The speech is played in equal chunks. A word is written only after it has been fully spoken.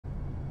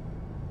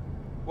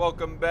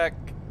Welcome back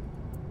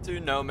to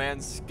No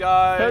Man's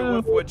Sky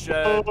with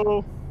Woodshed.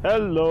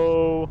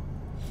 Hello.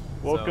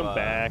 Welcome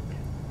back.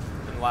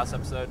 In the last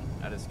episode,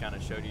 I just kind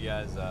of showed you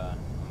guys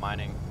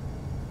mining,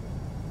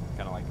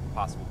 kind of like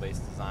possible base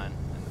design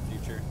in the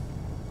future.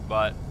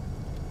 But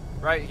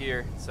right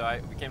here, so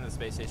we came to the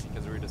space station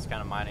because we were just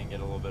kind of mining, get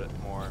a little bit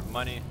more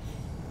money.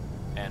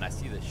 And I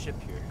see this ship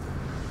here.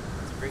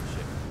 It's a great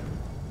ship.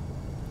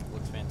 It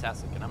looks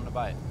fantastic, and I'm gonna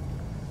buy it.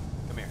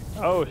 Come here.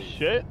 Oh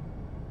shit.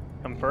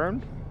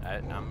 Confirmed?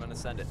 I'm gonna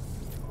send it.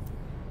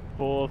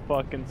 Full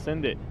fucking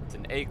send it. It's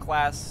an A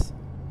class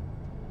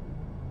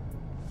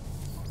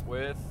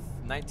with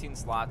 19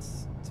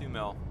 slots, 2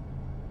 mil.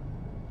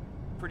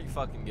 Pretty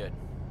fucking good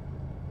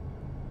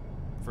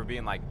for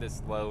being like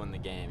this low in the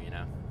game, you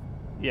know?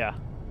 Yeah.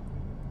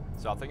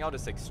 So I think I'll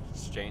just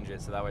exchange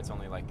it so that way it's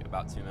only like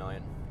about 2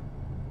 million.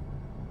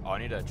 Oh, I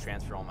need to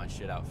transfer all my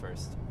shit out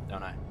first,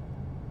 don't I?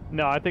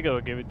 No, I think it'll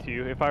give it to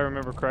you. If I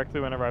remember correctly,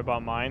 whenever I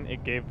bought mine,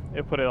 it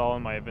put it all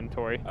in my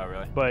inventory. Oh,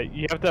 really? But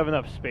you have to have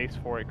enough space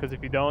for it, because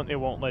if you don't, it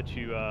won't let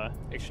you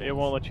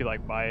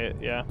like buy it.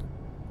 Yeah.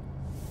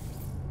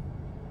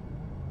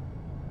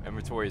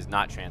 Inventory is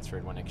not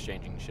transferred when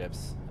exchanging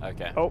ships.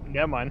 Okay. Oh,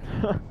 never mind.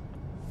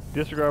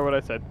 Disregard what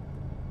I said.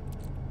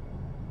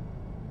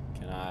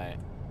 Can I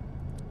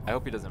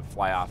hope he doesn't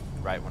fly off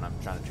right when I'm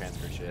trying to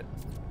transfer shit.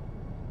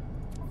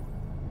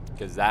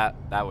 Because that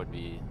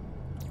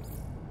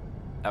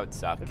would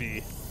suck.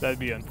 That'd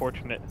be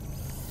unfortunate.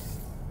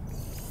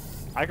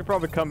 I could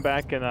probably come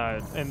back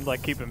and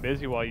like keep him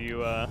busy while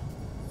you I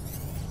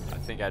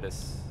think I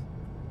just.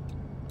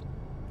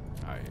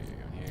 Alright,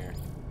 you're going here.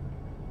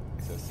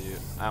 So see you.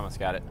 I almost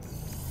got it.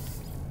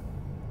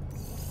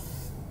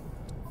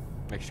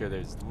 Make sure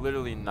there's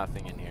literally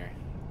nothing in here.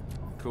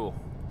 Cool.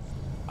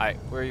 Alright,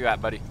 where are you at,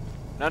 buddy?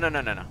 No.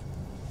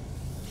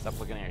 Stop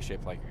looking at your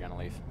ship like you're gonna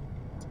leave.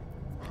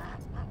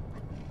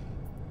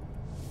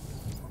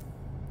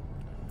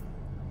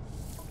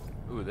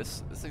 Ooh,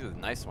 this is a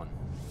nice one.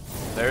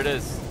 There it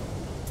is.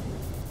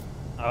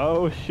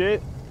 Oh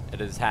shit. It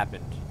has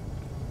happened.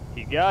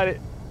 He got it.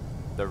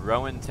 The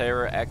Rowan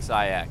Terror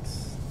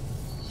XIX.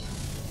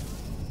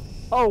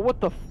 Oh,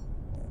 what the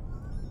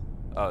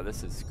Oh,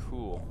 this is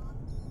cool.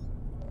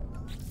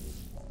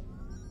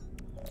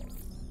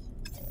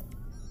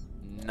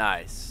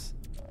 Nice.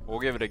 We'll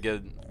give it a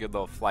good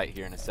little flight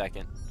here in a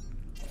second.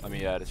 Let me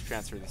just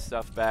transfer this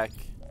stuff back.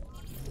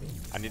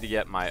 I need to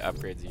get my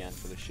upgrades again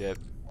for the ship.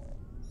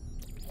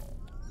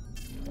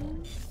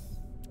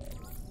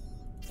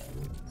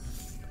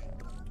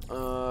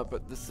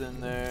 Put this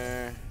in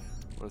there.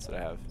 What else did I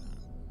have?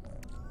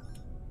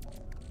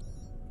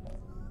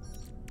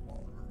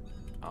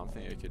 I don't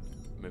think I could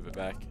move it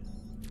back.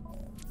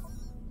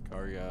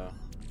 Cargo.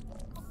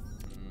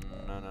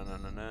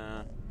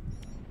 No.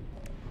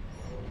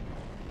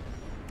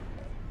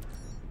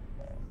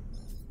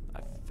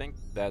 I think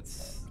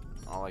that's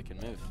all I can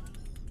move.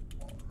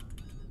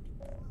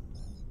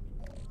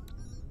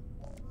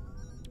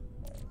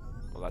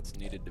 Well, that's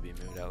needed to be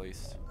moved at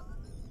least.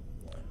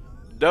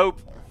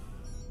 Dope.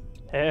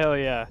 Hell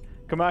yeah.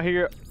 Come out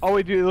here. Oh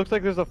wait, dude, it looks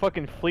like there's a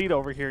fucking fleet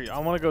over here. I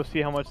want to go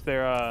see how much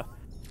how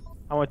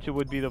much it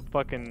would be the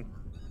fucking,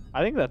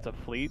 I think that's a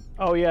fleet.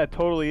 Oh yeah, it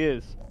totally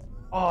is.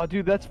 Oh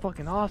dude, that's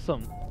fucking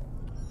awesome.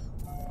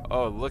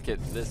 Oh, look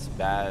at this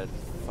bad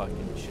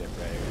fucking ship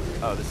right here.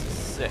 Oh, this is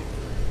sick.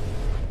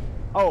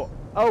 Oh,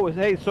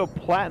 hey, so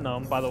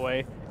platinum, by the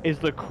way, is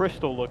the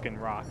crystal looking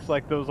rocks.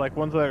 Like those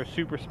ones that are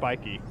super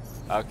spiky.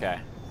 Okay.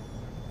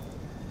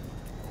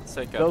 Let's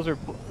take those are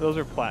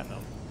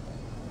platinum.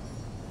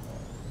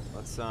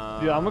 Let's Dude,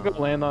 I'm gonna go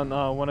land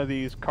on one of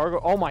these cargo.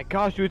 Oh my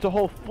gosh, dude, it's a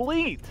whole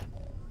fleet.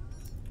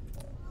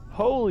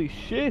 Holy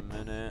shit.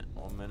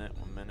 One minute.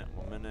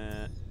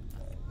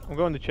 I'm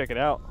going to check it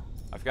out.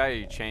 I've got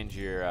you change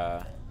your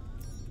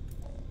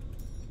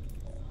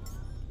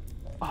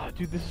Oh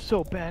dude, this is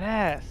so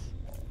badass.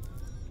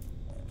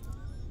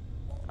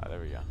 Oh, there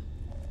we go.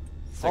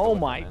 Oh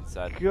my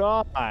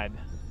god.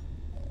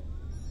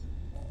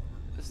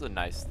 This is a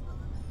nice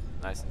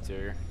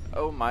interior.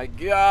 Oh my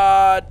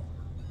god.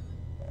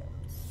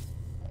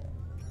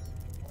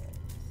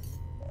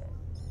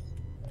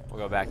 We'll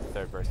go back to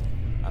third person.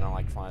 I don't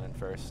like flying in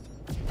first.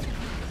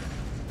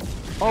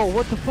 Oh,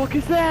 what the fuck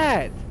is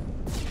that?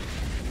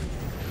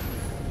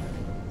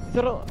 Is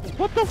that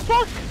what the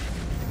fuck?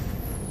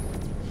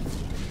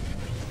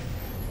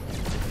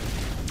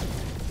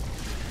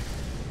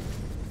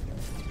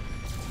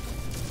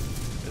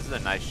 This is a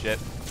nice ship.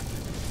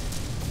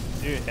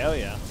 Dude, hell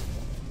yeah.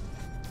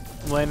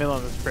 I'm landing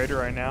on this freighter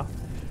right now.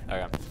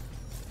 Okay.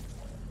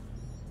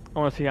 I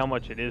want to see how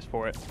much it is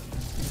for it.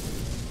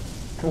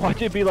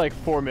 Watch it be like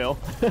 4 mil.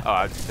 Oh,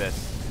 I'm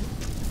pissed.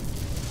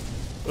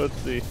 Let's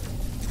see.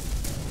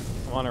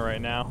 I'm on it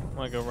right now. I'm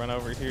gonna go run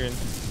over here and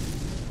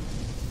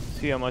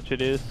see how much it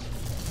is.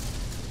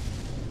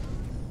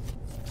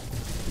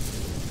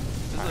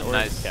 This is a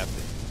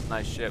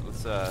nice ship.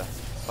 Let's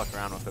fuck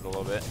around with it a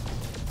little bit.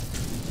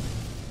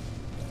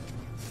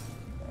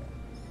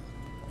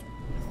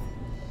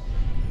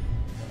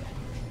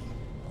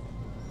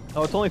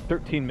 Oh, it's only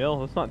 13 mil.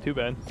 That's not too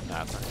bad.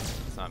 Nah,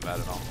 it's not bad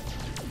at all.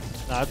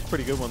 Nah, that's a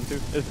pretty good one too.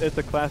 It's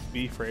a Class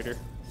B freighter.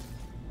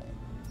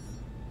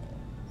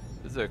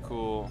 This is a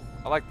cool.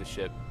 I like the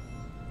ship.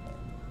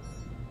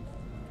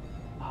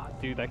 Oh,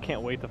 dude, I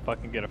can't wait to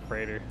fucking get a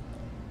freighter.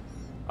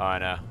 Oh, I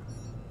know.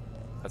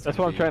 That's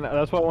what I'm trying to.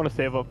 That's what I want to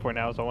save up for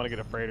now. Is I want to get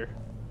a freighter.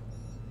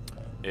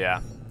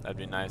 Yeah, that'd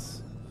be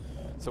nice.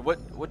 So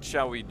what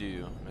shall we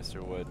do,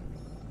 Mr. Wood?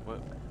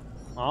 What?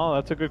 Oh,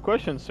 that's a good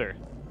question, sir.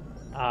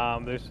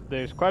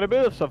 There's quite a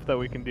bit of stuff that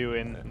we can do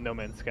in No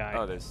Man's Sky.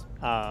 Oh, there's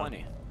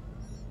plenty.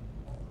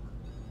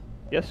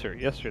 Yes, sir.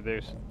 Yes, sir.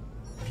 There's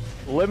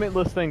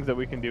limitless things that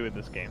we can do in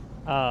this game.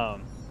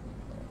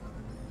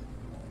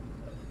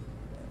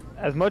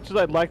 As much as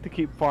I'd like to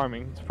keep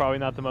farming, it's probably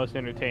not the most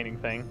entertaining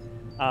thing.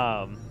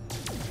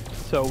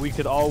 So we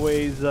could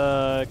always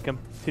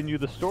continue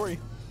the story.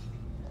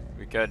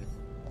 We could.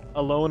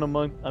 Alone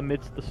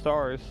amidst the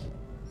stars.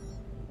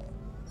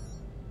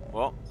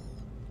 Well,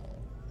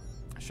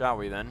 shall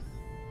we then?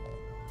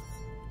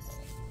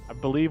 I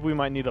believe we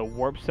might need a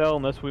warp cell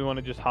unless we want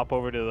to just hop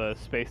over to the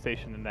space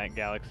station in that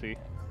galaxy.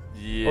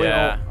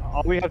 Yeah. Oh, wait,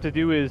 all we have to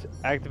do is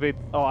activate.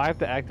 Oh, I have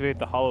to activate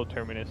the holo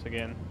terminus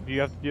again. Do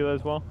you have to do that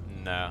as well?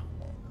 No.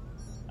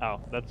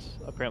 Oh, that's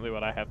apparently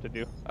what I have to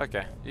do.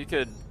 Okay. You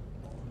could,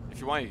 if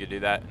you want, you could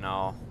do that, and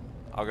I'll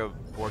go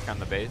work on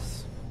the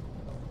base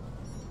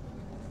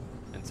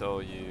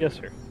until you. Yes,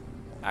 sir.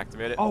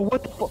 Activate it. Oh,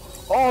 what the fuck?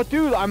 Oh,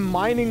 dude, I'm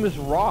mining this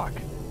rock.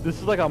 This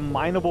is like a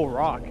mineable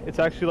rock. It's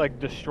actually like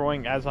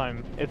destroying as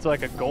I'm. It's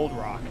like a gold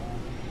rock.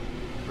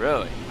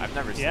 Really? I've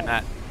never seen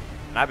that.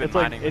 And I've been It's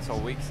like- mining this whole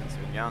week since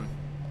we've been young.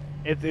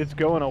 It's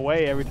going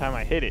away every time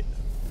I hit it.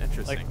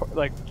 Interesting.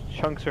 Like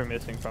chunks are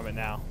missing from it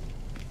now.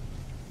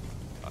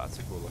 Oh, that's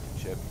a cool looking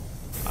ship.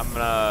 I'm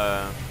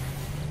gonna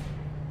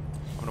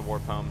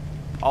warp home.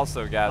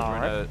 Also, guys, we're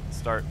gonna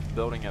start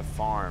building a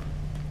farm.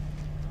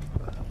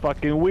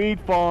 Fucking weed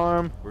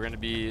farm. We're gonna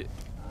be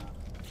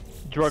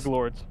Drug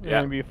lords. We're Yeah.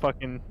 gonna be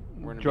fucking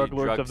We're gonna drug be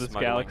lords drug of this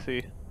smuggling.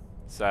 galaxy.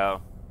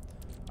 So,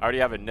 I already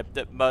have a nip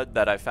dip bud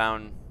that I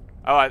found.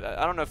 Oh, I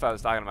don't know if I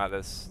was talking about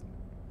this.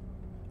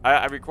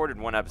 I recorded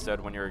one episode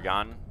when you were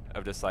gone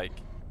of just like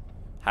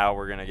how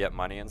we're gonna get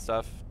money and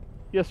stuff.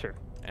 Yes, sir.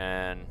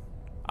 And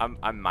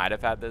I might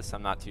have had this.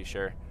 I'm not too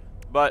sure,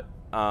 but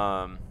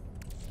I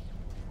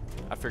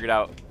figured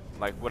out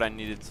like what I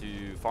needed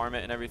to farm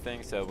it and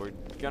everything. So we're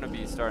gonna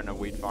be starting a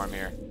weed farm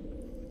here.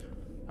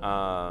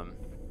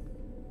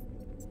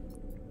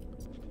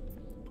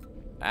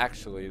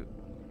 Actually,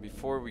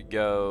 before we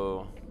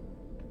go,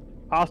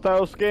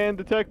 Hostile scan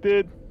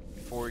detected.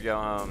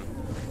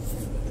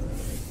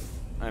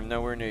 I'm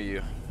nowhere near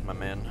you, my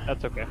man.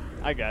 That's okay.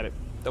 I got it.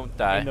 Don't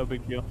die. Ain't no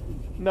big deal.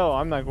 No,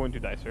 I'm not going to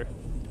die, sir.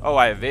 Oh,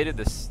 I evaded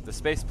the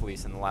space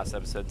police in the last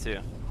episode too.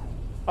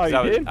 Oh,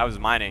 you did? I was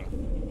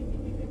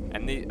mining,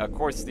 and of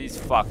course these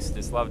fucks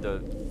just love to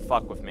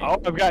fuck with me.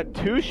 Oh, I've got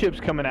 2 ships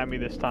coming at me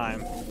this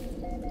time.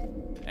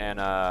 And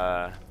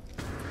I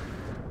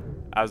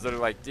was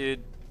literally like,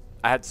 dude,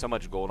 I had so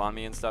much gold on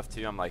me and stuff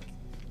too. I'm like,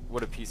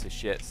 what a piece of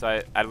shit.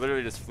 So I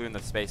literally just flew in the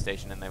space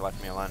station and they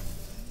left me alone.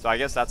 So I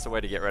guess that's the way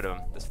to get rid of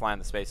them. Just fly in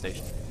the space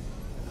station.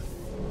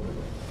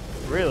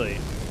 Really?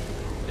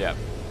 Yeah.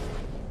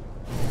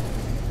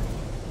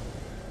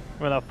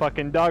 I'm in a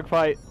fucking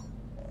dogfight.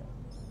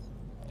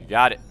 You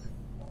got it.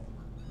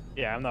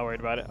 Yeah, I'm not worried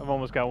about it. I've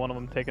almost got one of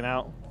them taken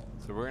out.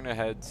 So we're gonna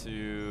head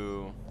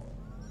to,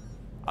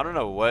 I don't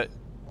know what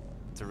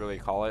to really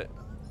call it,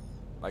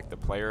 like the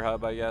player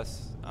hub, I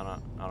guess. I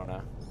don't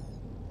know.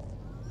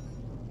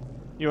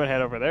 You want to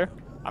head over there?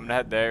 I'm gonna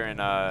head there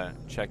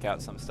and check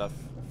out some stuff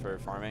for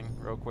farming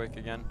real quick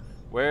again.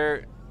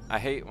 Where I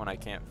hate when I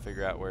can't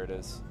figure out where it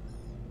is.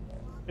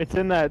 It's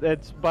in that.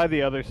 It's by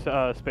the other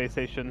space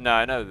station. No,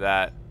 I know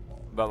that,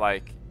 but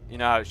like, you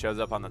know how it shows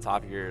up on the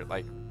top of your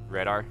like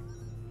radar,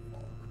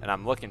 and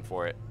I'm looking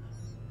for it.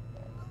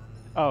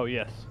 Oh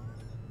yes.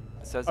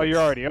 It says. Oh, you're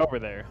already over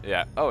there.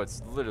 Yeah. Oh,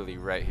 it's literally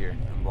right here.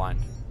 I'm blind.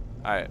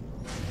 All right.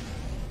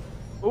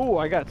 Ooh,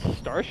 I got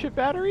Starship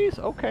batteries.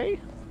 Okay.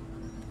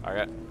 I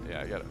got a few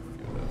of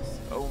those.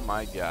 Oh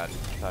my god.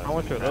 How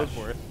much are those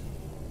worth?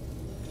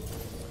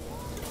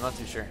 I'm not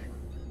too sure.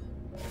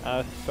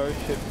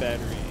 Starship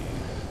batteries.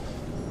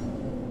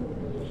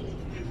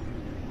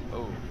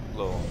 Oh,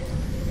 little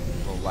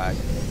lag.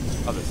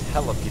 Oh, there's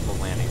hella people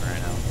landing right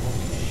now.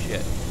 Holy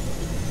shit.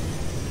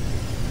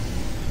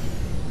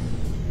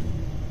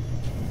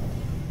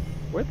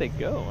 Where'd they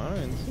go? I don't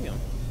even see them.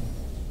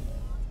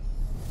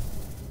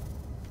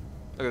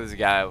 Look at this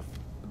guy with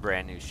a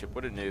brand new ship.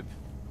 What a noob.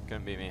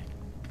 Couldn't be me.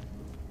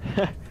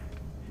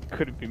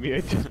 Couldn't be me.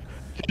 I just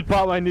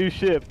bought my new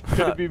ship.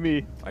 Couldn't be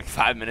me. Like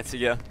 5 minutes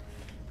ago?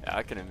 Yeah,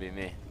 that couldn't be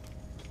me.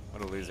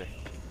 What a loser.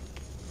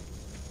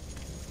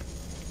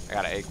 I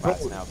got an A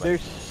class now, but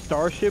There's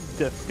Starship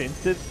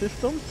defensive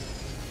systems?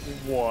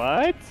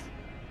 What?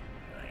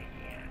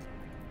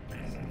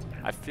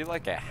 I feel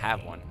like I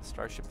have one.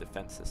 Starship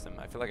Defense System.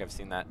 I feel like I've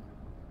seen that.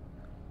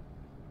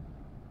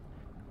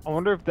 I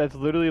wonder if that's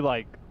literally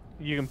like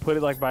you can put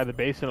it like by the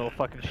base and it'll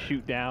fucking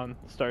shoot down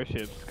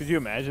starships. Could you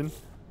imagine?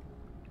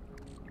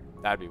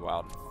 That'd be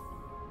wild.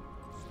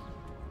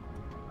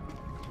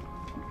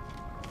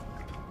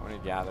 I'm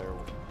gonna gather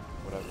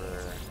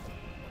whatever.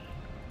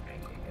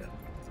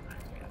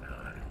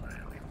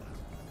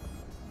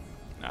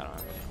 No, I don't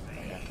have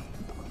any. Okay.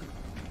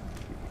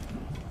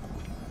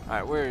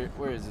 Alright,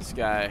 where is this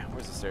guy?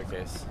 Where's the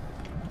staircase?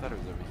 I thought it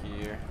was over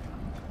here.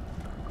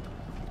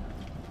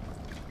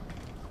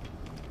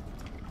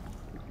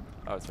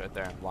 Oh, it's right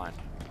there. I'm blind.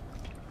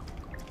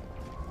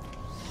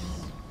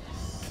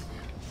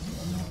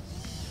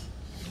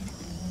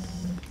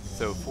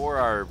 So for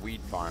our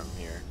weed farm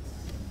here,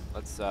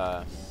 let's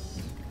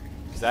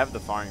because I have the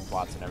farming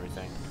plots and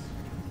everything.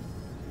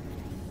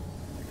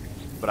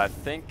 But I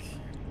think,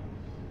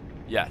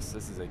 yes,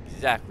 this is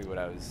exactly what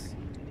I was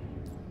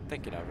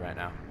thinking of right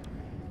now.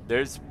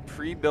 There's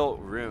pre-built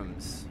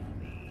rooms,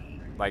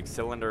 like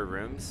cylinder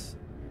rooms,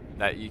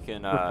 that you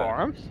can. For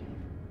farms?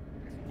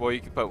 Well,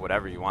 you can put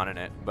whatever you want in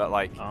it, but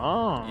like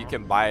you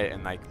can buy it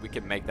and like we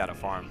can make that a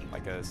farm,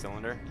 like a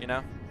cylinder, you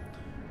know.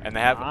 And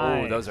they have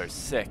oh, those are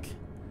sick.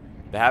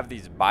 They have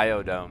these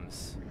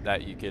biodomes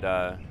that you could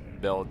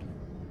build,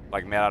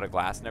 like made out of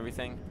glass and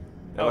everything.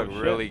 They look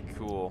really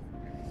cool.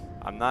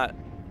 I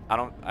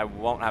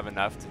won't have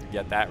enough to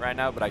get that right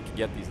now, but I could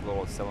get these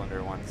little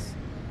cylinder ones.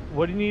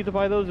 What do you need to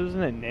buy those?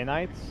 Isn't it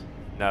nanites?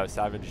 No,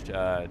 salvaged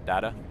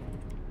data.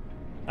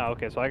 Oh,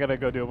 okay, so I gotta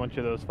go do a bunch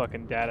of those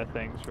fucking data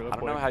things real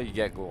quick. I don't know how you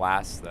get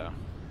glass though.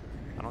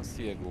 I don't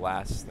see a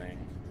glass thing.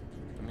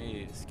 Let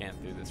me scan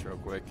through this real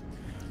quick.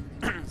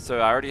 So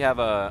I already have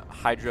a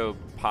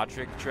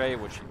hydroponic tray,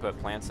 which you put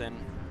plants in.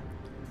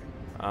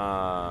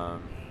 What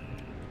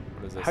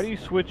is this? How do you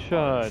switch?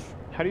 How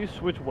do you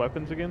switch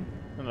weapons again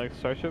in like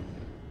Starship?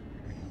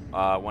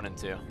 1 and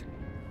 2.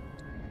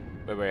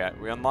 Wait.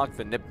 We unlocked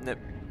the nip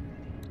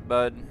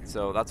bud,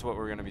 so that's what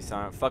we're gonna be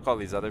selling. Fuck all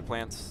these other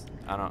plants.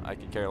 I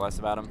could care less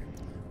about them.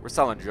 We're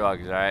selling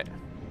drugs, alright?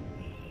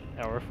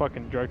 Yeah, we're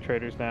fucking drug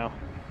traders now.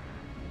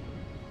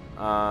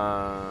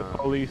 The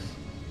police.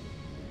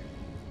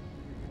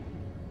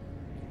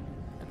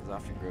 And is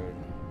often grown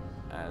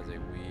as a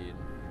weed.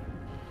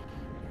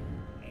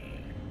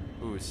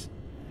 Ooh.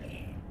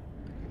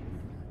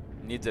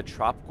 Needs a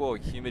tropical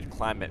humid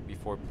climate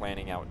before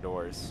planting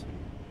outdoors.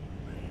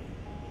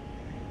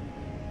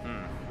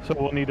 So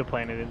we'll need to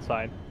plant it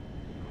inside.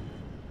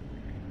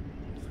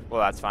 Well,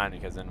 that's fine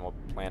because then we'll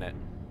plant it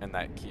in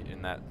that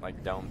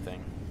like dome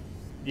thing.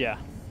 Yeah.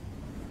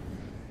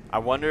 I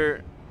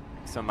wonder.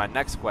 So my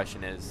next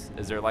question is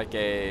there like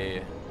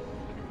a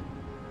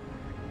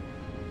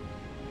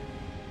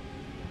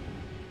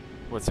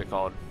what's it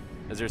called?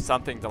 Is there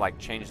something to like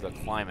change the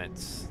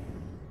climates?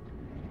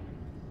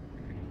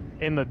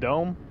 In the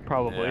dome,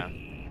 probably. Yeah.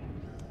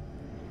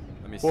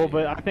 Let me see. Well,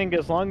 but I think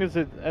as long as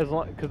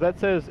because that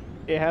says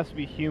it has to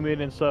be humid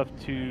and stuff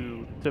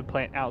to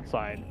plant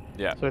outside.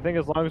 Yeah. So I think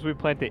as long as we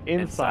plant it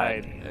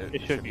inside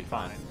it should be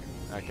fine.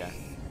 Okay.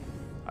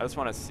 I just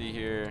want to see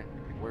here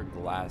where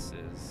glass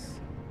is,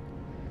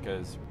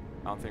 because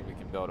I don't think we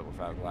can build it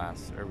without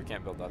glass, or we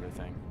can't build the other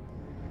thing.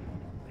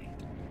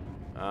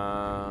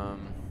 I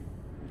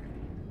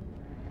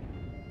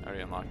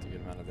already unlocked a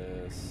good amount of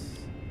this.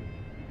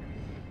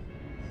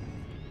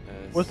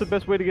 What's the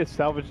best way to get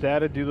salvage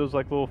data? Do those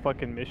like little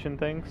fucking mission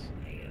things?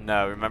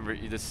 No, remember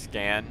you just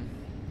scan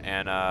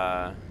and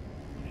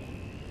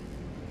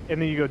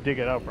then you go dig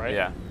it up, right?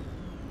 Yeah.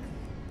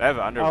 They have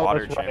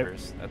underwater that's right.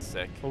 chambers. That's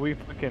sick. Well, we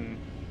fucking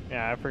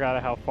I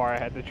forgot how far I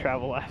had to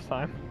travel last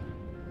time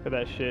for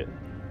that shit.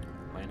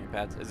 Landing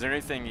pads. Is there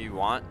anything you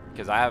want?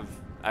 Because I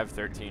have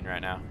 13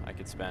 right now. I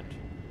could spend.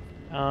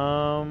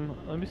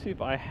 Let me see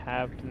if I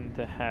happen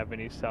to have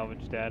any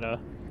salvage data.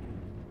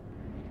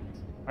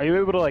 Are you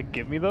able to like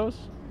give me those?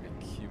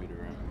 A cubit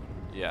room.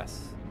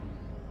 Yes.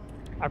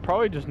 I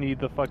probably just need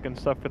the fucking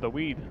stuff for the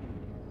weed.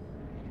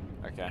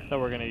 Okay. That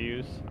we're gonna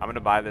use. I'm gonna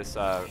buy this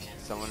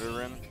cylinder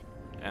room,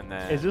 and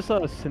then. Is this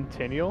a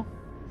Centennial?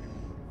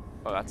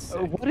 Oh, that's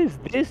sick. What is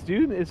this,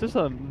 dude? Is this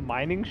a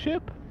mining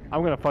ship?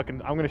 I'm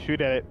gonna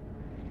shoot at it.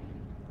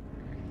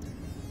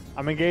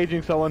 I'm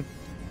engaging someone.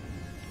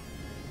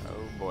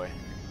 Oh boy. You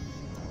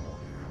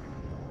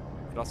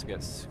could also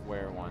get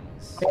square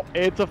ones. Oh,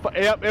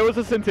 yep, it was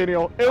a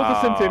Centennial. It was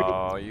a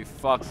Centennial. Oh, you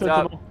fucked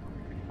Sentinel. up.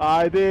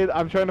 I did.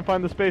 I'm trying to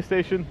find the space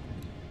station.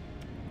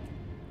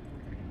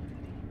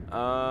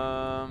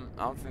 I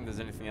don't think there's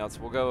anything else.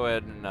 We'll go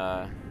ahead and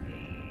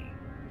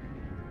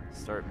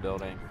start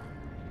building.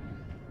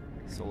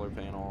 Solar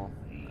panel.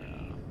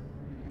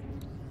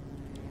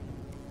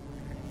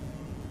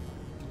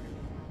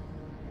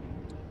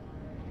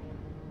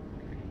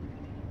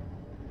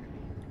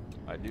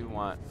 I do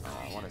want.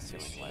 I want a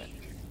ceiling light.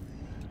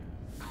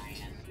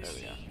 There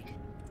we go.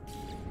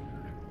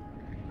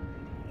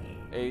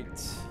 8.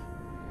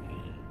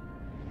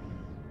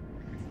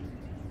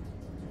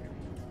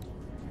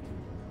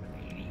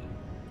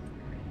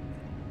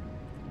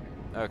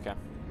 Okay.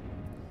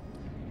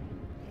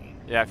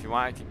 Yeah, if you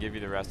want, I can give you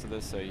the rest of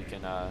this so you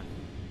can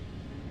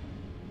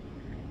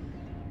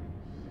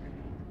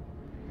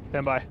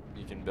Stand by.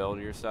 You can build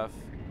your stuff.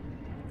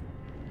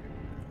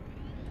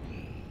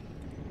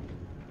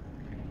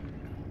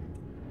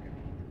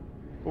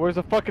 Where's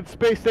the fucking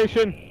space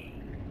station?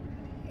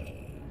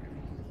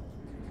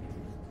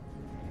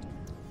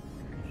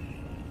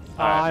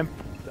 Alright.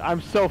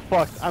 I'm so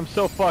fucked. I'm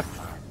so fucked.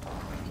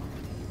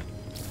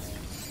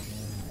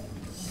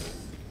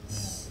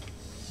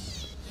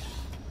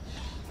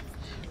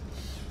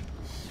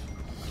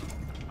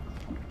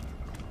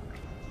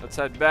 Let's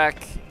head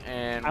back,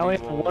 and I only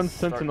we have will one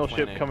start sentinel ship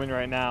planning. coming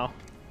right now,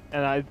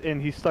 and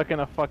he's stuck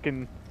in a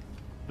fucking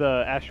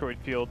the asteroid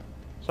field,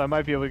 so I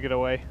might be able to get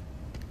away.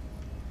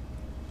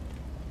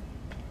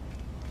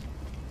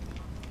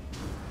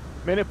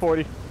 Minute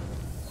 40.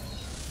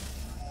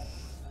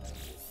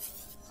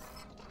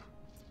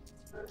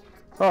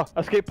 Oh,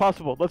 escape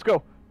possible. Let's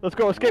go. Let's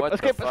go. Escape. What the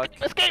Escape. fuck?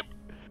 Escape. Escape.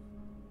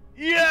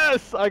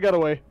 Yes, I got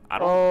away. I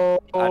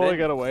don't. I didn't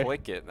got away.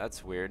 click it.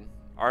 That's weird.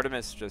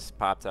 Artemis just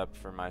popped up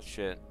for my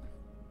shit.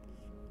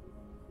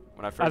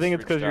 When I first I think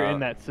it's because reached you're out in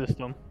that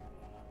system.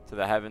 to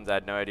the heavens, I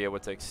had no idea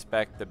what to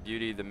expect. The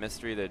beauty, the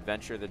mystery, the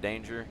adventure, the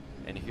danger,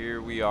 and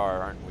here we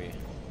are, aren't we?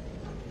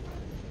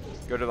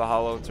 Go to the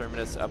Holo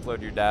Terminus,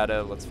 upload your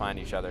data. Let's find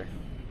each other.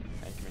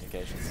 And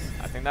communications.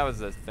 I think that was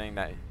the thing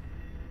that.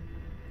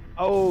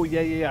 Oh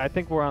yeah. I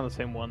think we're on the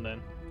same one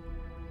then.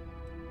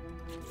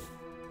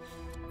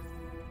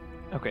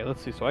 Okay,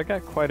 let's see. So I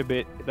got quite a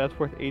bit. That's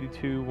worth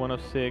 82,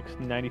 106,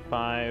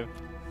 95,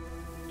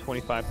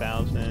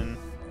 25,000,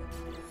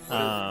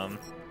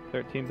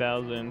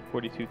 13,000,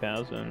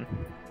 42,000.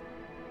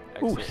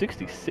 Ooh, Exit.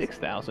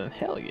 66,000.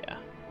 Hell yeah.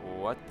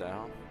 What the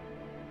hell?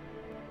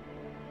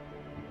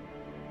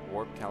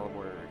 Warp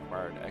caliber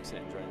required. Exit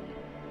and join.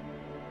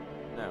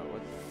 No,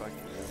 what the fuck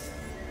is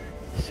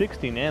this?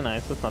 60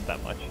 nanites. That's not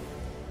that much. I don't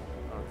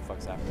know what the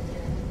fuck's happening.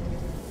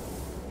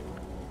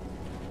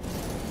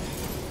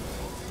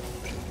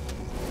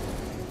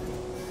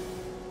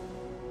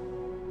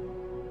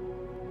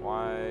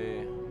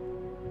 Why?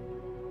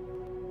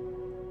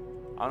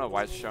 I don't know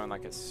why it's showing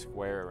like a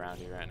square around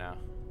you right now.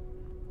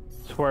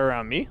 Swear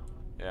around me?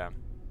 Yeah.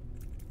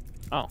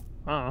 Oh,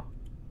 I don't know.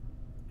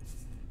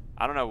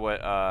 I don't know what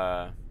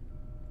that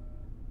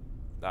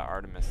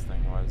Artemis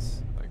thing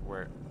was. Like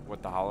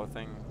what the Holo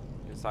thing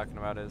he was talking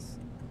about is.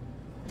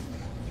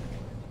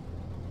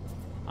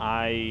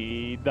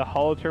 The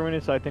Holo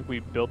Terminus, I think we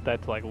built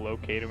that to like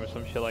locate him or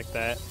some shit like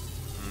that.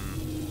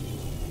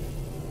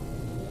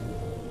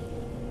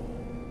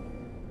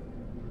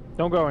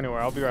 Don't go anywhere.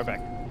 I'll be right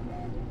back.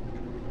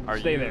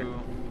 Stay there.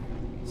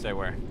 Stay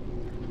where?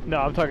 No,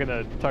 I'm talking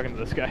to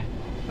this guy.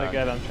 That Okay.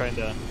 guy that I'm trying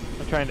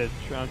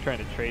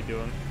to trade to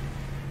him.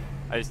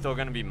 Are you still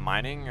gonna be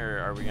mining, or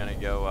are we gonna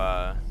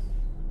go?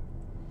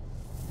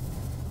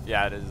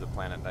 Yeah, it is the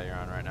planet that you're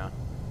on right now.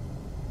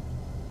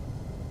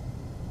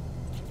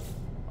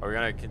 Are we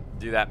gonna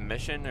do that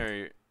mission,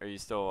 or are you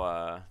still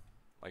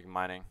like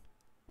mining?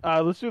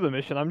 Let's do the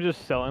mission. I'm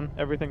just selling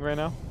everything right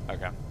now.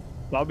 Okay.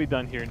 I'll be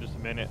done here in just a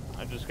minute.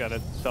 I just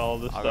gotta sell all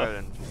this I'll go stuff.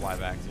 ahead and fly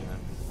back to you then.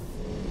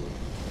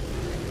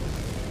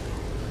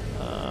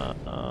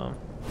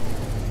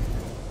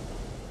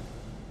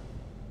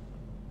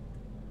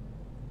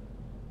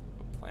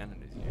 What planet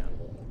is he on?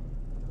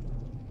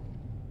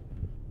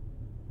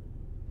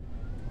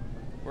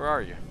 Where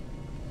are you?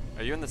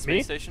 Are you in the space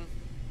Me? station?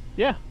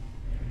 Yeah.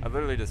 I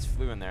literally just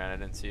flew in there and I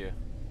didn't see you.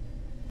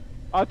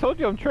 I told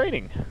you I'm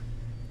trading.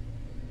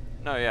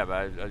 No, yeah, but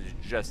I was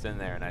just in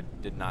there and I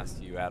did not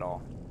see you at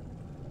all.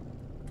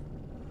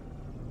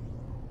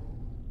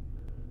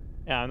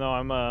 Yeah, no,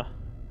 I'm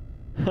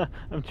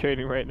I'm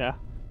trading right now.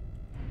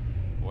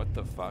 What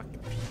the fuck?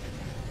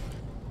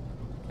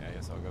 Okay, I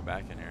guess I'll go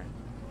back in here.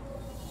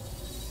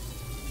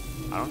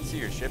 I don't see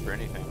your ship or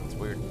anything. It's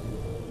weird.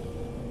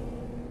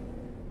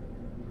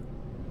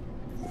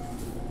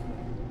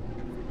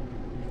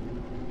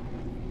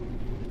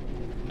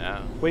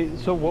 No. Wait,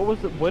 so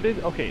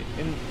okay,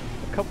 in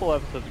a couple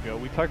episodes ago,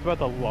 we talked about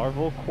the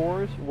larval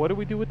cores. What do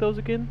we do with those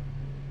again?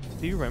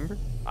 Do you remember?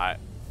 I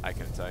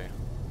couldn't tell you.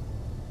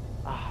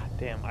 Ah,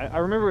 damn. I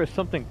remember it was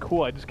something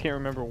cool. I just can't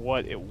remember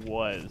what it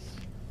was.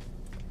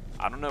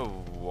 I don't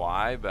know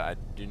why, but I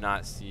do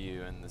not see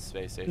you in the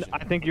space station.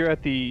 I think you're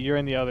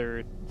in the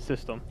other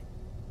system.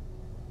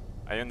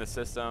 Are you in the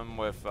system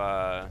with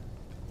I'm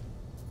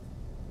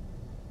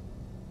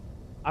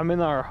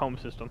in our home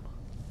system.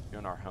 you're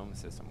in our home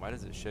system? Why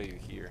does it show you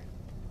here?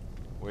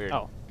 Weird.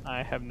 Oh,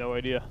 I have no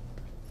idea.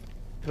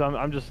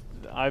 Cause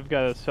I've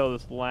got to sell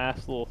this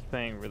last little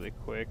thing really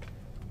quick.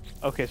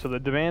 Okay, so the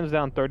demand's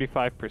down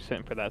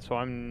 35% for that, so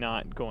I'm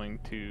not going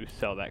to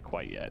sell that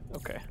quite yet.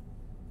 Okay.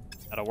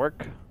 That'll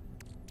work.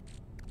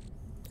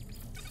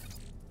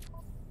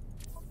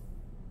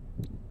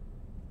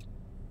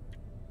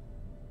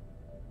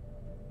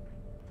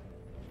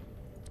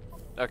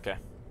 Okay.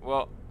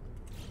 Well,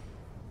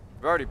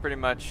 we've already pretty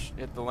much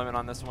hit the limit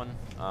on this one.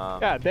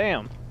 God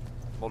damn.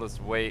 We'll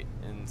just wait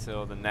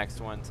until the next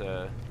one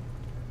to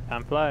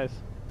Time flies.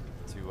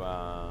 go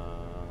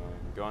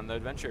on the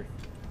adventure.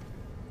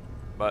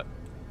 But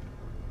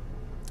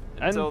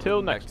Until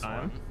the next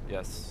time. one,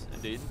 Yes,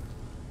 indeed.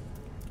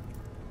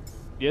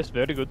 Yes,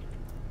 very good.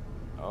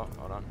 Oh,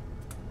 hold on.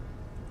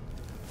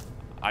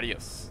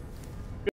 Adios.